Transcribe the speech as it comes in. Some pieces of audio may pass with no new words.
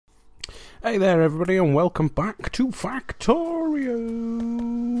Hey there everybody and welcome back to Factorio.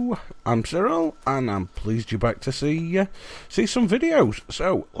 I'm Cyril and I'm pleased you're back to see some videos.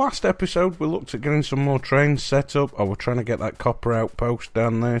 So, last episode we looked at getting some more trains set up. I was trying to get that copper outpost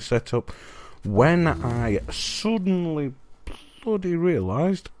down there set up when I suddenly bloody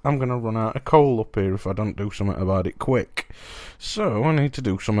realised I'm going to run out of coal up here if I don't do something about it quick. So, I need to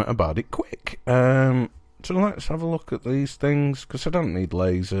do something about it quick. So let's have a look at these things, because I don't need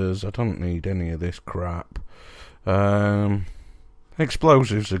lasers, I don't need any of this crap.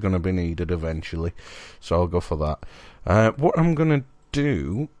 Explosives are going to be needed eventually, so I'll go for that. What I'm going to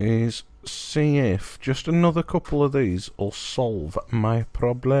do is see if just another couple of these will solve my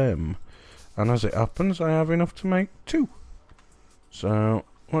problem. And as it happens, I have enough to make 2. So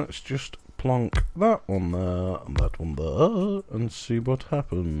let's just plonk that one there and that one there and see what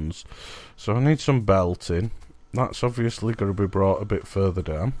happens. So I need some belting. That's obviously going to be brought a bit further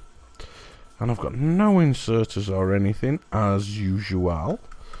down. And I've got no inserters or anything as usual.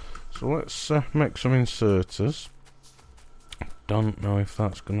 So let's make some inserters. Don't know if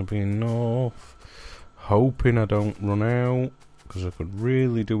that's going to be enough. Hoping I don't run out, because I could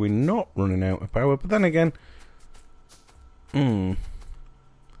really do with not running out of power. But then again,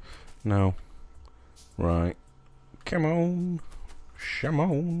 no. Right. Come on.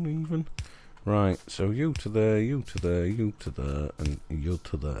 Shame even. Right, so you to there, you to there, you to there, and you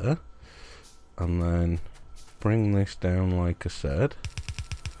to there. And then bring this down like I said.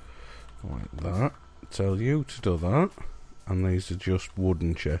 Like that. Tell you to do that. And these are just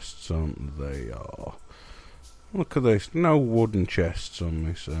wooden chests, aren't they? Are. Look at this. No wooden chests on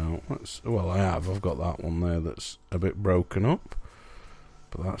me, so well, I've got that one there that's a bit broken up.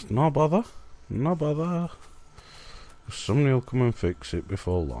 But that's no bother. No bother. Somebody will come and fix it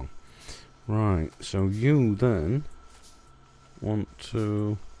before long. Right, so you then want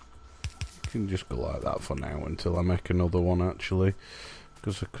to... You can just go like that for now until I make another one actually.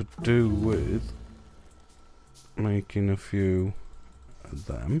 Because I could do with making a few of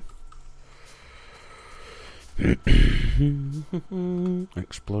them.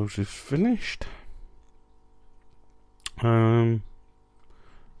 Explosives finished. I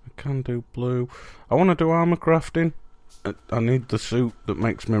can do blue. I want to do armour crafting. I need the suit that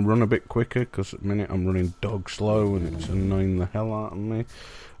makes me run a bit quicker, because at the minute I'm running dog slow and it's annoying the hell out of me.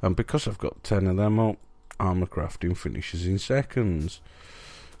 And because I've got 10 of them up, armour crafting finishes in seconds.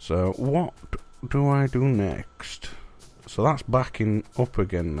 So what do I do next? So that's backing up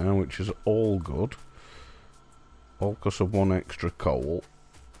again now, which is all good. All because of 1 extra coal.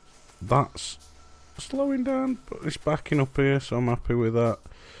 That's slowing down, but it's backing up here, so I'm happy with that.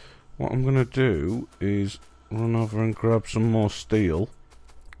 What I'm going to do is run over and grab some more steel,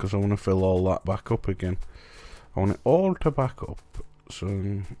 because I want to fill all that back up again. I want it all to back up, so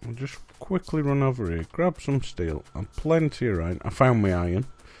I'll just quickly run over here, grab some steel, and plenty of iron. I found my iron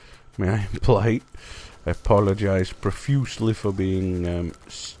plate. I apologise profusely for being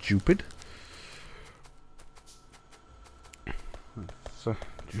stupid. So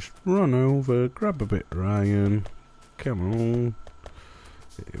just run over, grab a bit of iron. Come on.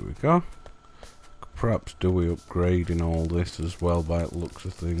 Here we go. Perhaps do we upgrading all this as well by the looks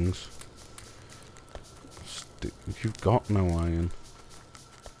of things. You've got no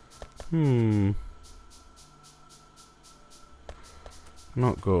iron.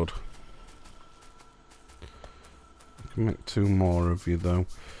 Not good. I can make 2 more of you though.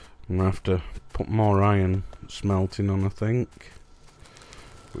 I'm going to have to put more iron smelting on, I think.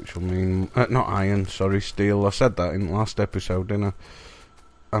 Which will mean... not iron, sorry, steel. I said that in the last episode, didn't I?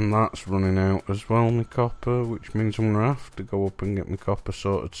 And that's running out as well, my copper, which means I'm going to have to go up and get my copper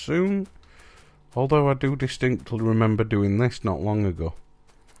sorted soon. Although I do distinctly remember doing this not long ago.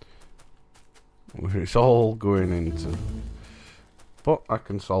 Where it's all going into... But I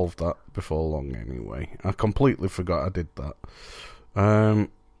can solve that before long anyway. I completely forgot I did that. I'm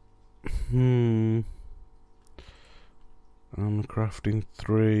crafting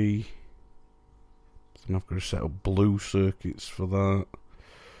 3. Then I've got to set up blue circuits for that.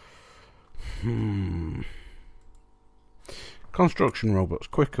 Construction robots,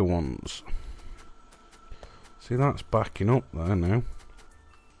 quicker ones. See, that's backing up there now.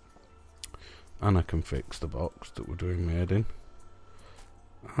 And I can fix the box that we're doing made in.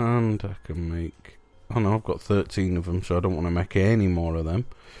 And I can make... Oh no, I've got 13 of them, so I don't want to make any more of them.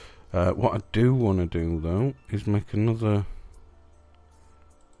 What I do want to do though is make another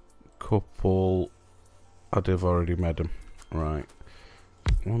couple. I've already made them. Right.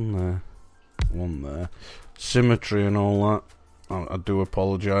 One there. One there. Symmetry and all that. I do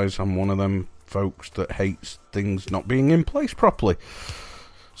apologise. I'm one of them folks that hates things not being in place properly.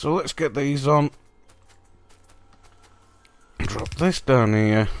 So let's get these on. Drop this down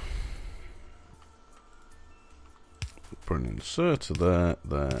here. Put an inserter there,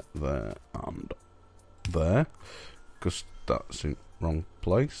 there, and there. Because that's in wrong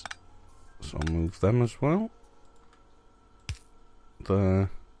place. So I'll move them as well. There.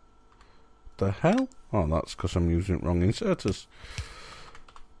 The hell? Oh, that's because I'm using wrong inserters.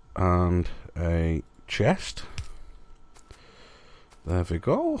 And a chest. There we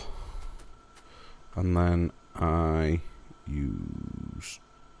go. And then I use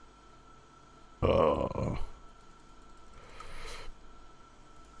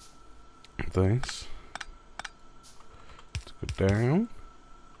this to go down,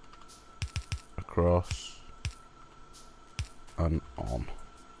 across, and on.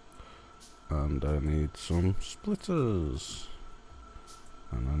 And I need some splitters.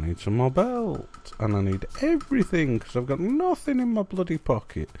 And I need some more belt. And I need everything, because I've got nothing in my bloody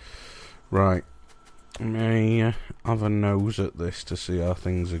pocket. Right. Let me have a nose at this to see how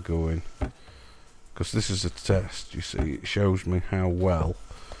things are going. Because this is a test, you see. It shows me how well.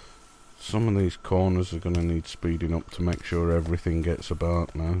 Some of these corners are going to need speeding up to make sure everything gets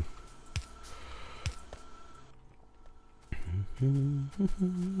about now.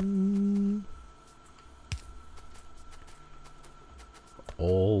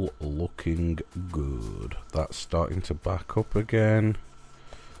 All looking good. That's starting to back up again.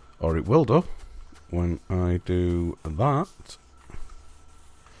 Or it will do when I do that.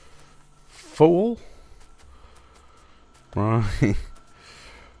 Fool. Right.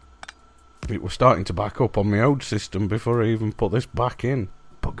 It was starting to back up on my old system before I even put this back in.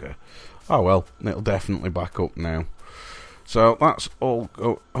 Bugger. Oh well, it'll definitely back up now. So that's all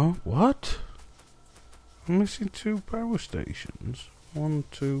go. Oh, what? I'm missing 2 power stations. 1,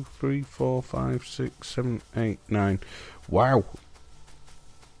 2, 3, 4, 5, 6, 7, 8, 9. Wow.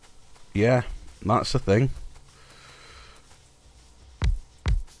 Yeah, that's the thing.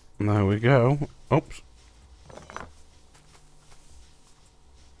 There we go. Oops.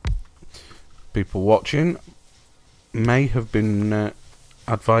 People watching may have been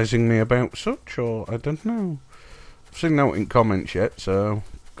advising me about such, or I don't know. I've seen no in comments yet, so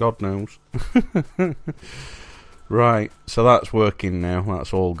God knows. Right, so that's working now.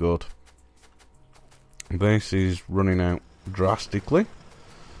 That's all good. This is running out drastically,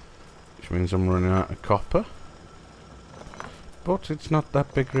 which means I'm running out of copper. But it's not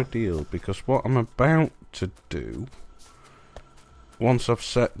that big a deal, because what I'm about to do, once I've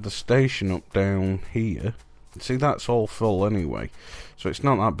set the station up down here, see, that's all full anyway, so it's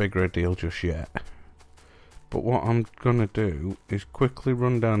not that big a deal just yet. But what I'm going to do is quickly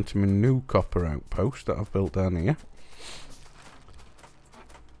run down to my new copper outpost that I've built down here.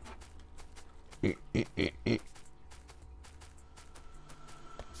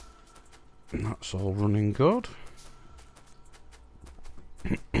 And that's all running good.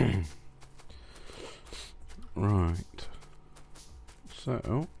 Right.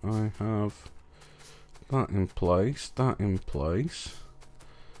 So, I have that in place,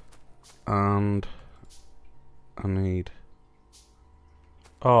 and I need...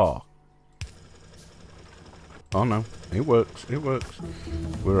 Oh no, it works,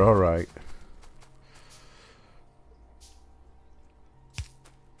 we're alright.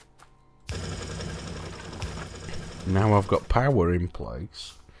 Now I've got power in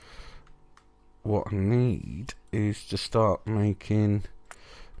place, what I need is to start making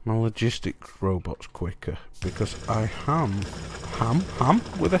my logistics robots quicker, because I ham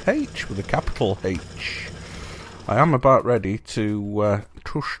with a H, with a capital H. I am about ready to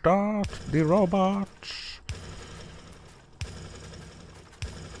start the robots.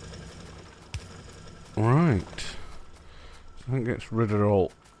 Right. So that gets rid of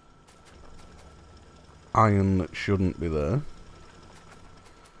all iron that shouldn't be there.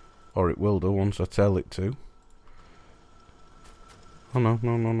 Or it will do once I tell it to. Oh no.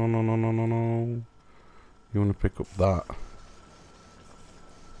 You want to pick up that.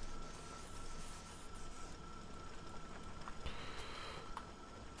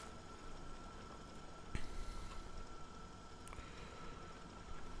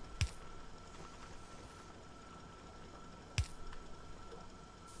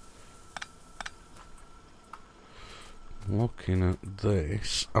 Looking at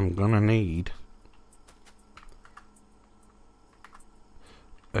this, I'm gonna need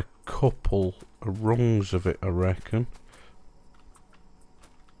a couple of rungs of it, I reckon.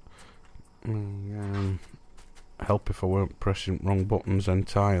 Help if I weren't pressing wrong buttons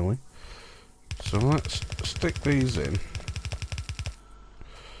entirely. So let's stick these in.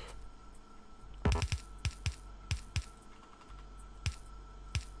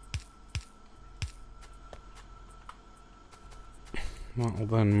 That'll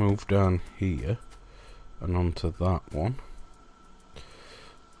then move down here and onto that one.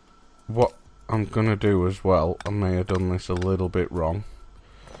 What I'm gonna do as well, I may have done this a little bit wrong,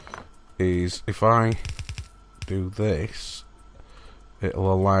 is if I do this,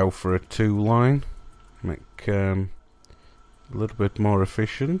 it'll allow for a 2-line, make a little bit more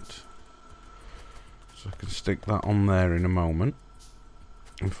efficient. So I can stick that on there in a moment.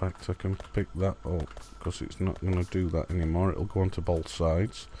 In fact, I can pick that up because it's not going to do that anymore. It'll go onto both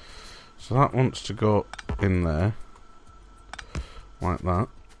sides. So that wants to go in there like that.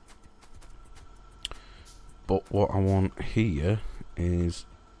 But what I want here is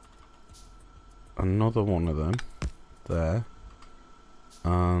another one of them there,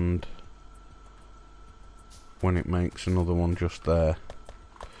 and when it makes another one just there.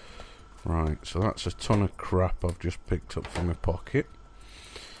 Right, so that's a ton of crap I've just picked up from my pocket.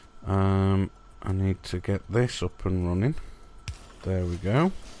 I need to get this up and running. There we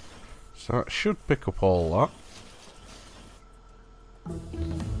go. So that should pick up all that.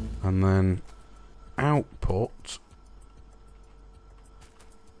 And then output.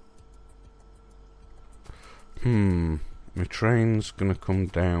 My train's gonna come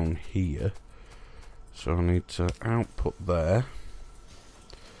down here. So I need to output there.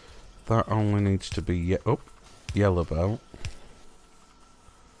 That only needs to be yellow belt.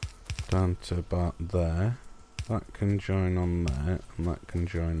 Down to about there. That can join on there, and that can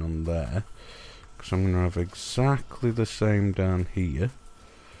join on there. Because I'm going to have exactly the same down here.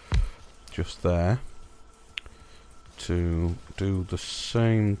 Just there. To do the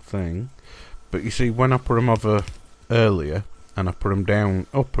same thing. But you see, when I put them over earlier, and I put them down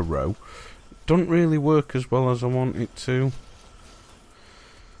up a row, it doesn't really work as well as I want it to.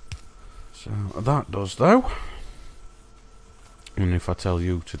 So that does though. And if I tell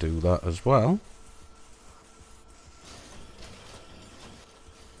you to do that as well,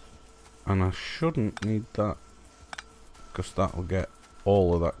 and I shouldn't need that because that'll get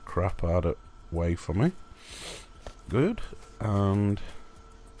all of that crap out of the way for me. Good. And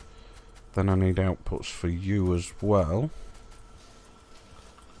then I need outputs for you as well.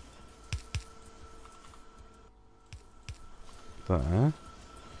 There.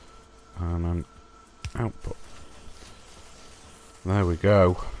 And an output. There we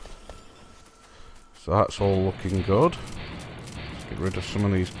go. So that's all looking good. Let's get rid of some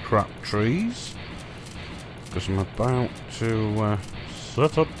of these crap trees, because I'm about to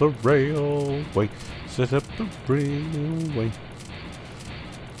set up the railway. Set up the railway.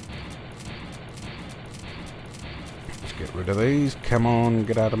 Let's get rid of these. Come on,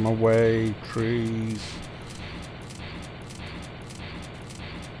 get out of my way, trees.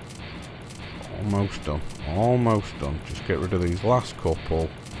 Almost done. Almost done. Just get rid of these last couple.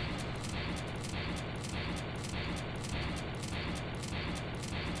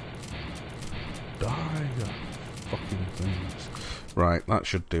 Die, you fucking things. Right, that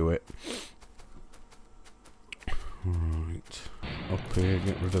should do it. Right. Up here,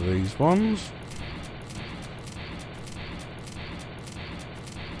 get rid of these ones.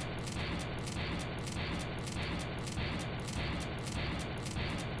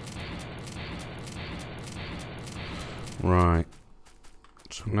 Right,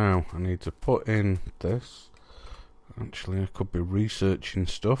 so now I need to put in this. Actually, I could be researching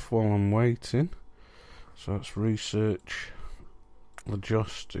stuff while I'm waiting. So let's research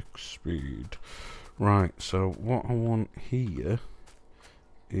logistics speed. Right, so what I want here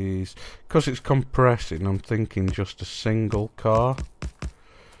is, because it's compressing, I'm thinking just a single car.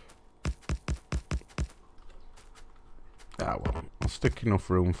 Ah well, I'll stick enough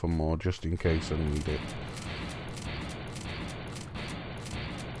room for more just in case I need it.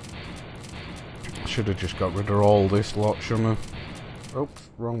 Should have just got rid of all this lot, shouldn't I? Oops,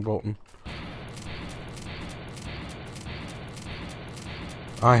 wrong button.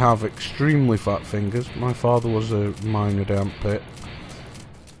 I have extremely fat fingers. My father was a miner down pit,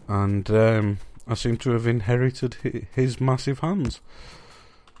 and I seem to have inherited his massive hands.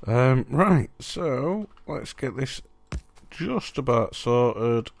 Right, so let's get this just about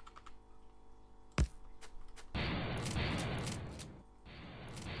sorted.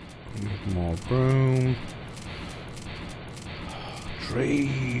 Need more room. Oh,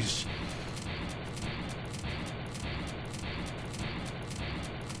 trees.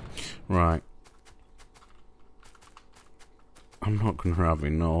 Right. I'm not going to have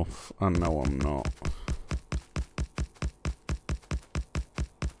enough. I know I'm not.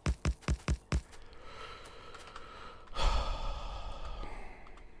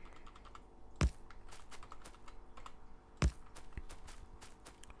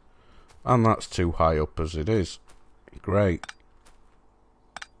 And that's too high up as it is. Great.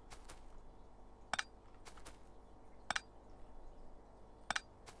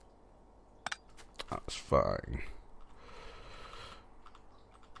 fine.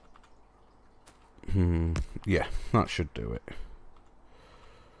 Yeah, that should do it.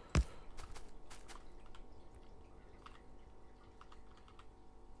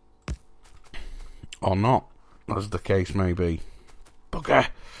 Or not, as the case may be. Bugger!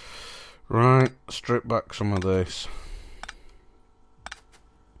 Right, strip back some of this.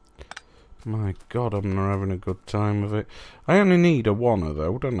 My God, I'm not having a good time of it. I only need a oneer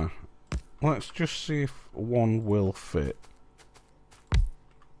though, don't I? Let's just see if one will fit.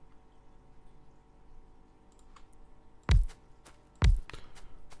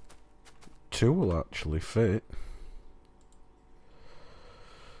 Two will actually fit.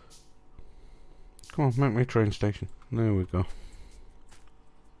 Come on, make me a train station. There we go.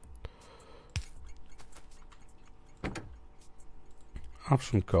 Have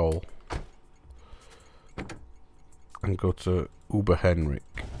some coal. And go to Shenryyr2,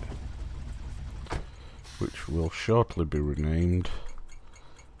 which will shortly be renamed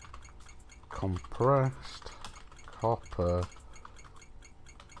Compressed Copper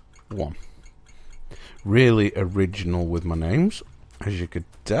 1. Really original with my names, as you could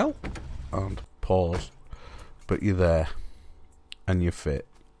tell. And pause. But you're there. And you fit.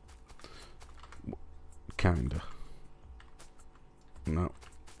 Kinda. No.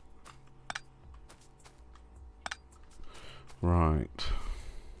 Right.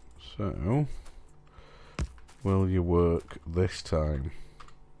 So, will you work this time?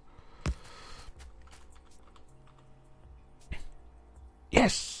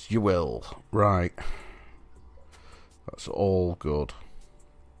 Yes, you will. Right. That's all good.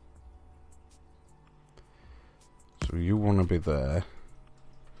 So you want to be there.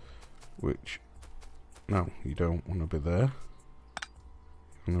 Which... No, you don't want to be there.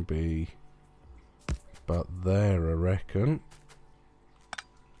 You want to be... about there, I reckon.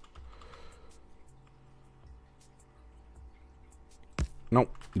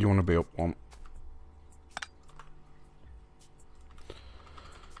 Nope, you want to be up one.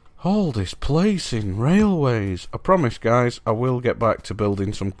 All this place in railways. I promise, guys, I will get back to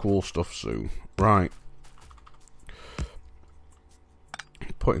building some cool stuff soon. Right.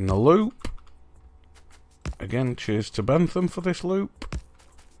 Put in the loop. Again, cheers to Bentham for this loop.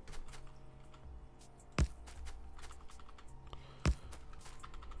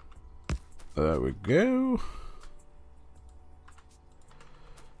 There we go.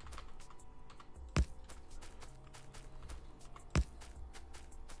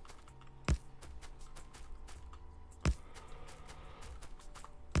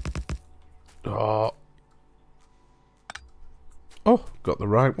 Oh, got the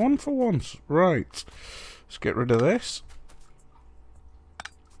right one for once. Right. Let's get rid of this.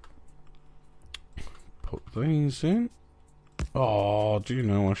 Put these in. Oh, do you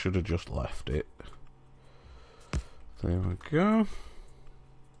know I should have just left it. There we go.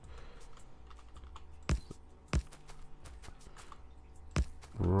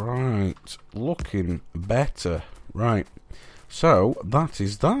 Right. Looking better. Right. So, that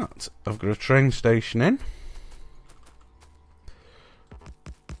is that. I've got a train station in.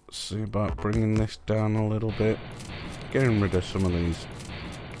 See about bringing this down a little bit. Getting rid of some of these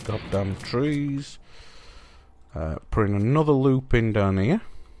goddamn trees. Putting another loop in down here.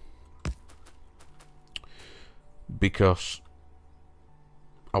 Because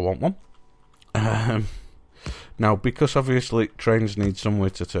I want one. Now, because obviously trains need somewhere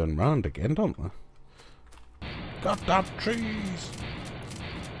to turn round again, don't they? Goddamn trees!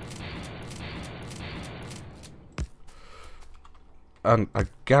 And I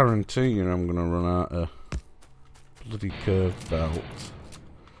guarantee you I'm going to run out of bloody curve belt.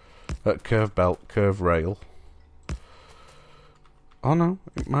 Curve rail. Oh no,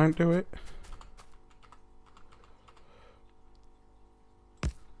 it might do it.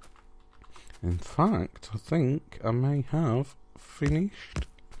 In fact, I think I may have finished.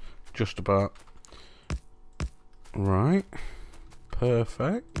 Just about. Right.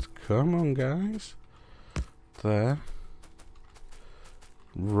 Perfect. Come on, guys. There.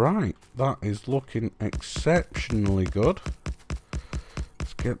 Right. That is looking exceptionally good.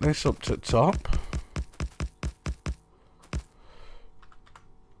 Let's get this up to top.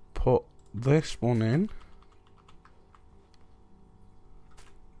 Put this one in.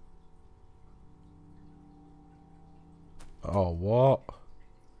 Oh, what?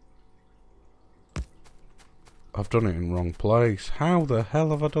 I've done it in wrong place. How the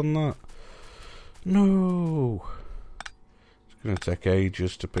hell have I done that? No. It's going to take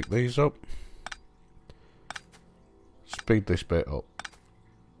ages to pick these up. Speed this bit up.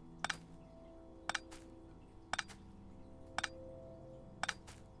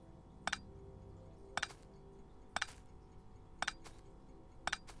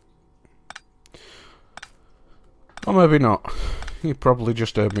 Or maybe not. You probably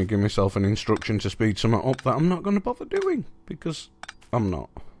just heard me give myself an instruction to speed something up that I'm not going to bother doing, because I'm not.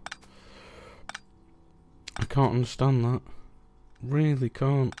 I can't understand that. Really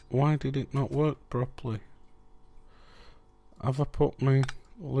can't. Why did it not work properly? Have I put my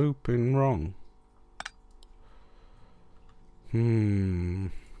loop in wrong? I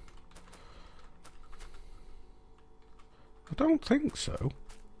don't think so.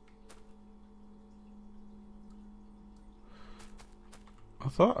 I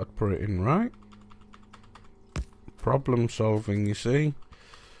thought I'd put it in right. Problem solving, you see.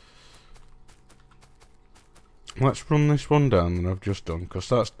 Let's run this one down that I've just done, because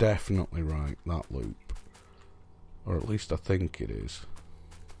that's definitely right, that loop. Or at least I think it is.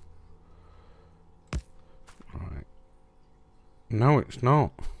 Right. No, it's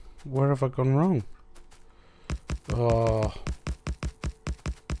not. Where have I gone wrong? Oh.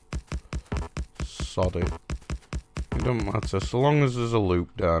 Sod it. It doesn't matter. So long as there's a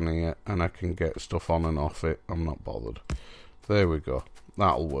loop down here and I can get stuff on and off it, I'm not bothered. There we go.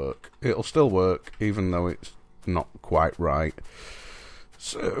 That'll work. It'll still work, even though it's not quite right.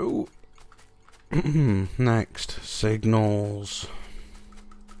 So, next, signals.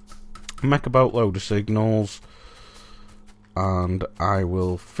 Make a boatload of signals, and I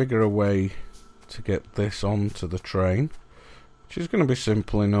will figure a way to get this onto the train, which is going to be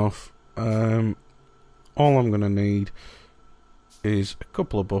simple enough. All I'm going to need is a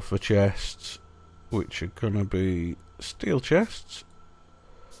couple of buffer chests, which are going to be steel chests,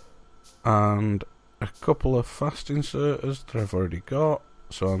 and a couple of fast inserters that I've already got.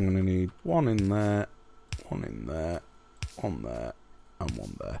 So I'm going to need one in there, one in there, one there, and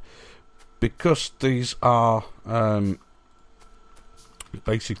one there. Because these are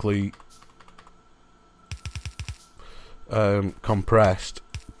basically compressed,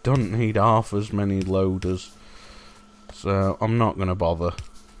 don't need half as many loaders, so I'm not going to bother.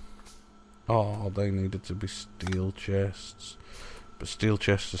 Oh, they needed to be steel chests, but steel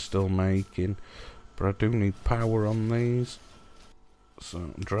chests are still making, but I do need power on these,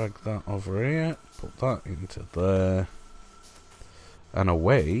 so drag that over here, put that into there, and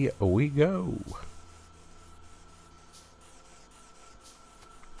away we go.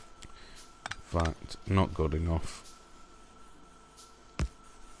 In fact, not good enough.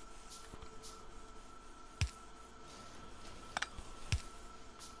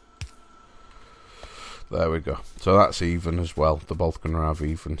 There we go. So that's even as well. They're both going to have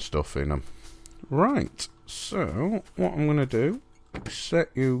even stuff in them. Right. So what I'm going to do is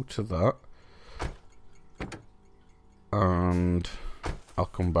set you to that. And I'll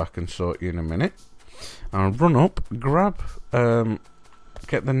come back and sort you in a minute. I'll run up, grab,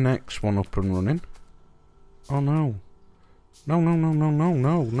 get the next one up and running. Oh no. No, no, no, no, no,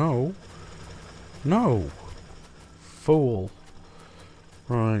 no, no. No. Fool.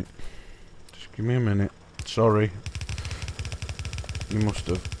 Right. Just give me a minute. Sorry. You must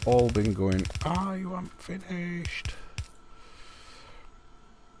have all been going, you haven't finished.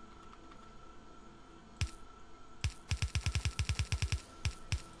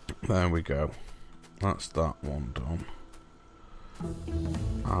 There we go. That's that one done.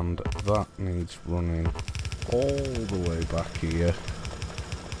 And that needs running all the way back here.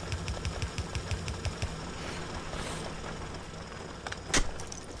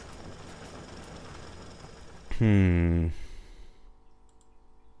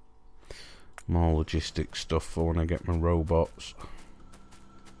 More logistics stuff for when I get my robots.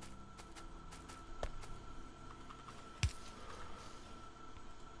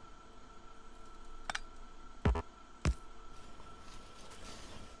 I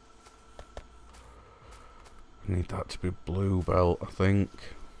need that to be blue belt, I think.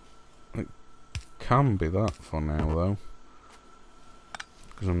 It can be that for now though,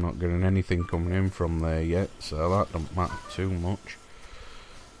 because I'm not getting anything coming in from there yet, so that don't matter too much.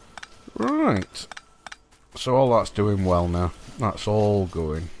 Right, so all that's doing well now. That's all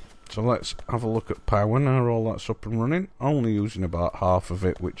going. So let's have a look at power now. All that's up and running. Only using about half of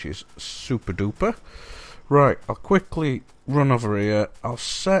it, which is super duper. Right, I'll quickly run over here. I'll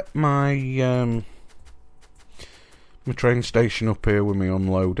set my my train station up here with me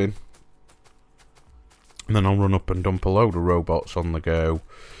unloading, and then I'll run up and dump a load of robots on the go.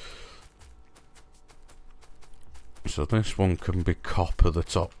 So this one can be copper, the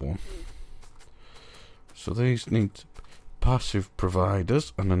top one. So these need passive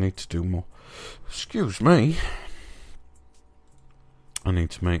providers, and I need to do more. Excuse me. I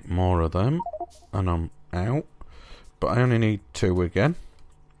need to make more of them, and I'm out. But I only need 2 again.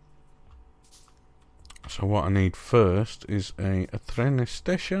 So what I need first is a train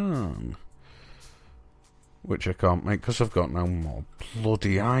station. which I can't make because I've got no more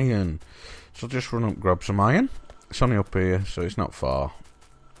bloody iron. So I'll just run up, grab some iron. It's only up here, so it's not far.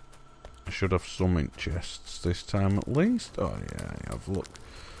 I should have some in chests this time at least. Oh yeah, I have, look.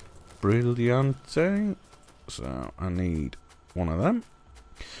 Brilliante. So I need one of them.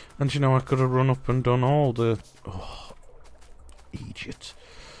 And you know, I could have run up and done all the... Oh, idiot.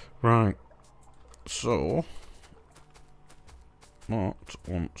 Right. So... that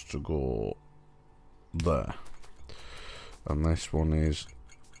wants to go there. And this one is...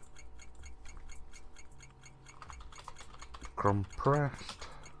 compressed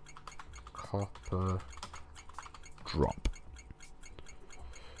copper drop.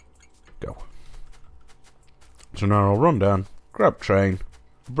 Go. So now I'll run down, grab train,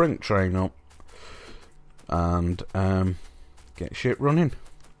 bring train up, and get shit running.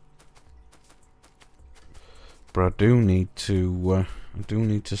 But I do need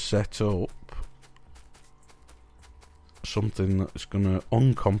to set up something that's gonna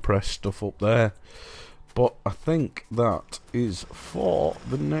uncompress stuff up there. But I think that is for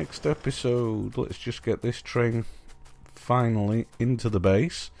the next episode. Let's just get this train finally into the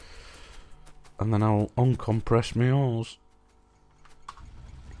base, and then I'll uncompress my ores.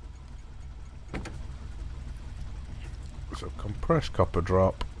 So compress copper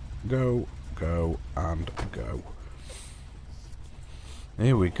drop, go, go, and go.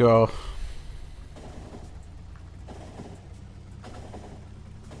 Here we go.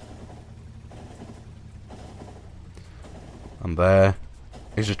 And there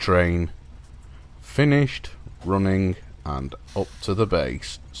is a train, finished, running, and up to the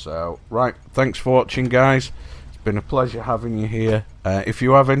base. So, right, thanks for watching, guys. It's been a pleasure having you here. If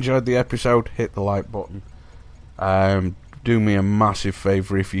you have enjoyed the episode, hit the like button. Do me a massive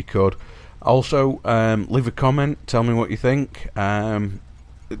favour if you could. Also, leave a comment, tell me what you think. A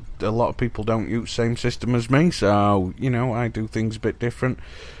lot of people don't use the same system as me, so, you know, I do things a bit different.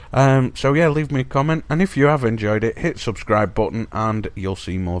 So yeah, leave me a comment, and if you have enjoyed it, hit subscribe button and you'll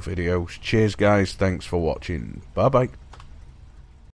see more videos. Cheers guys, thanks for watching, bye bye.